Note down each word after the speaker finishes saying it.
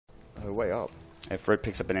her way up. Ifrit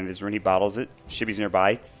picks up an Invis Rune, he bottles it. Shibby's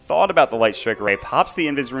nearby. Thought about the Light Strike Array, pops the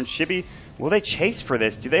Invis Rune. Shibby, will they chase for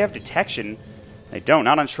this? Do they have detection? They don't.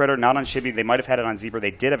 Not on Shredder, not on Shibby. They might have had it on Zebra.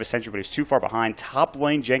 They did have a Sentry, but he's too far behind. Top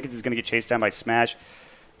lane, Jenkins is going to get chased down by Smash.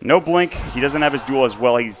 No Blink. He doesn't have his duel as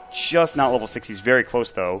well. He's just not level 6. He's very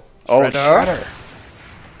close, though. Oh, Shredder.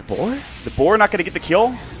 The boar? The boar not going to get the kill.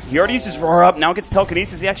 He already uses Roar Up. Now gets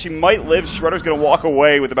Telekinesis. He actually might live. Shredder's going to walk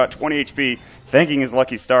away with about 20 HP, thanking his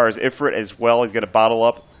lucky stars. Ifrit as well. He's going to bottle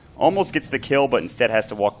up. Almost gets the kill, but instead has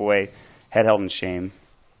to walk away. Head held in shame.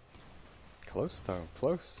 Close, though.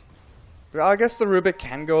 Close. But I guess the Rubik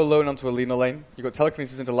can go alone onto a Lina lane. You've got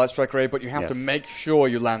Telekinesis into Light Strike Ray, but you have to make sure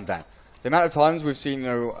you land that. The amount of times we've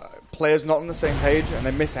seen players not on the same page and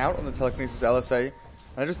they miss out on the Telekinesis LSA,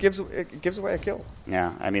 and it just gives away a kill.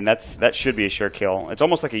 Yeah, I mean, that should be a sure kill. It's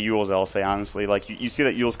almost like a Yule's LSA, honestly. Like, you see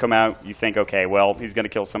that Yule's come out, you think, okay, well, he's going to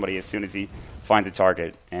kill somebody as soon as he finds a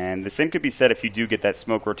target. And the same could be said if you do get that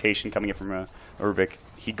smoke rotation coming in from a Rubik.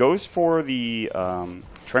 He goes for the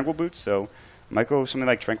Tranquil Boots, so might go something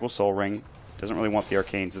like Tranquil Soul Ring. Doesn't really want the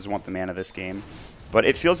Arcanes, doesn't want the mana this game. But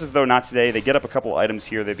it feels as though not today. They get up a couple items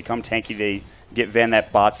here. They become tanky. They get Van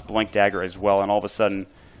that Bot's Blink Dagger as well. And all of a sudden,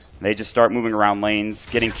 they just start moving around lanes,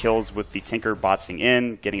 getting kills with the Tinker botsing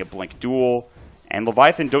in, getting a Blink Duel. And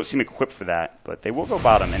Leviathan don't seem equipped for that. But they will go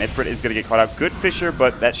bottom. And Ifrit is going to get caught out. Good Fisher,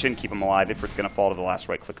 but that shouldn't keep him alive. Ifrit's going to fall to the last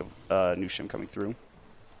right click of Nushim coming through.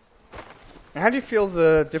 How do you feel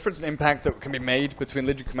the difference in impact that can be made between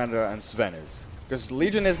Legion Commander and Sven is? Because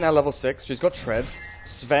Legion is now level 6, she's got treads.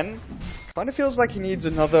 Sven kind of feels like he needs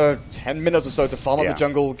another 10 minutes or so to farm up the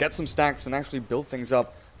jungle, get some stacks, and actually build things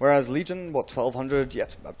up. Whereas Legion, what, 1200? Yeah,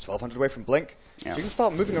 it's about 1200 away from Blink. Yeah. So you can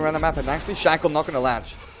start moving around the map, and actually Shackle not going to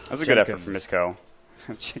latch. That was a good effort from Misko.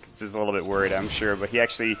 Jenkins is a little bit worried, I'm sure, but he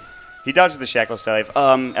dodged the Shackle dive.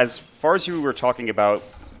 As far as you were talking about,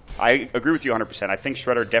 I agree with you 100%. I think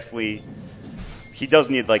Shredder definitely... He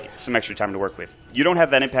does need like some extra time to work with. You don't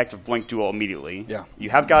have that impact of Blink Duel immediately. Yeah.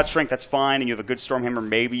 You have God Strength, that's fine, and you have a good Stormhammer,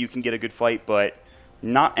 maybe you can get a good fight, but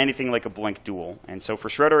not anything like a Blink Duel. And so for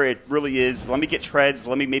Shredder, it really is, let me get Treads,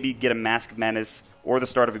 let me maybe get a Mask of Menace or the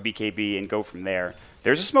start of a BKB and go from there.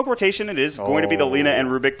 There's a smoke rotation. It is going to be the Lina and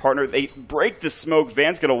Rubik partner. They break the smoke.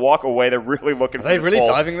 Van's going to walk away. They're really looking for this. Are they really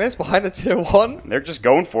diving this behind the tier 1? They're just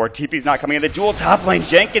going for it. TP's not coming in. The dual top lane.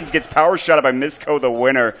 Jenkins gets power shot by Misko, the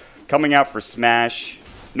winner, coming out for Smash.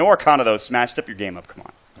 No Arcana, though. Smashed up your game up. Come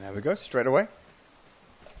on. There we go. Straight away.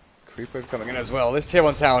 Creeper coming in as well. This tier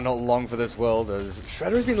 1 tower not long for this world, as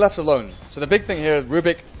Shredder has been left alone. So the big thing here,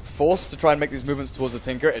 Rubik forced to try and make these movements towards the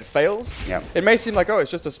Tinker. It fails. Yep. It may seem like, oh,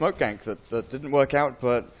 it's just a smoke gank that didn't work out,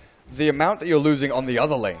 but the amount that you're losing on the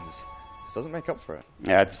other lanes just doesn't make up for it.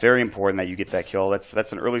 Yeah, it's very important that you get that kill.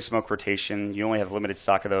 That's an early smoke rotation. You only have limited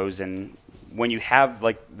stock of those, and when you have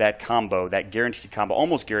like that combo, that guaranteed combo,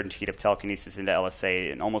 almost guaranteed of Telekinesis into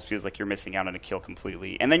LSA, it almost feels like you're missing out on a kill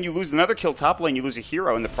completely. And then you lose another kill top lane, you lose a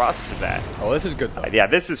hero in the process of that. Oh, this is good though. Yeah,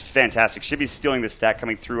 this is fantastic. Shibby's stealing the stack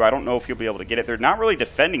coming through. I don't know if he'll be able to get it. They're not really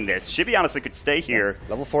defending this. Shibby honestly could stay here.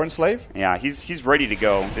 Level 4 Enslave? Yeah, he's ready to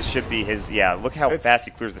go. This should be his, look how fast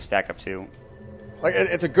he clears the stack up too. Like,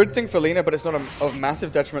 it's a good thing for Lina, but it's not of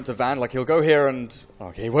massive detriment to Van. Like, he'll go here and,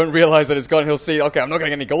 okay, he won't realize that it's gone. He'll see, okay, I'm not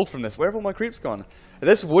getting any gold from this. Where have all my creeps gone?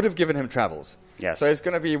 This would have given him travels. Yes. So it's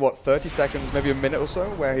going to be, what, 30 seconds, maybe a minute or so,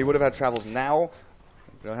 where he would have had travels now.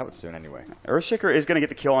 We'll have it soon anyway. Earthshaker is going to get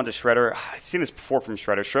the kill onto Shredder. I've seen this before from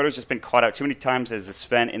Shredder. Shredder's just been caught out too many times as the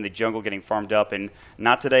Sven in the jungle getting farmed up, and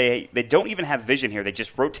not today. They don't even have vision here. They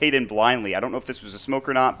just rotate in blindly. I don't know if this was a smoke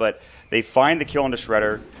or not, but they find the kill onto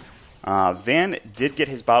Shredder. Van did get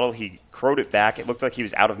his bottle. He crowed it back. It looked like he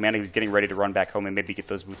was out of mana. He was getting ready to run back home and maybe get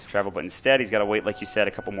those boots of travel, but instead he's got to wait, like you said,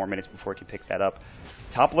 a couple more minutes before he can pick that up.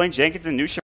 Top lane, Jenkins and Nushim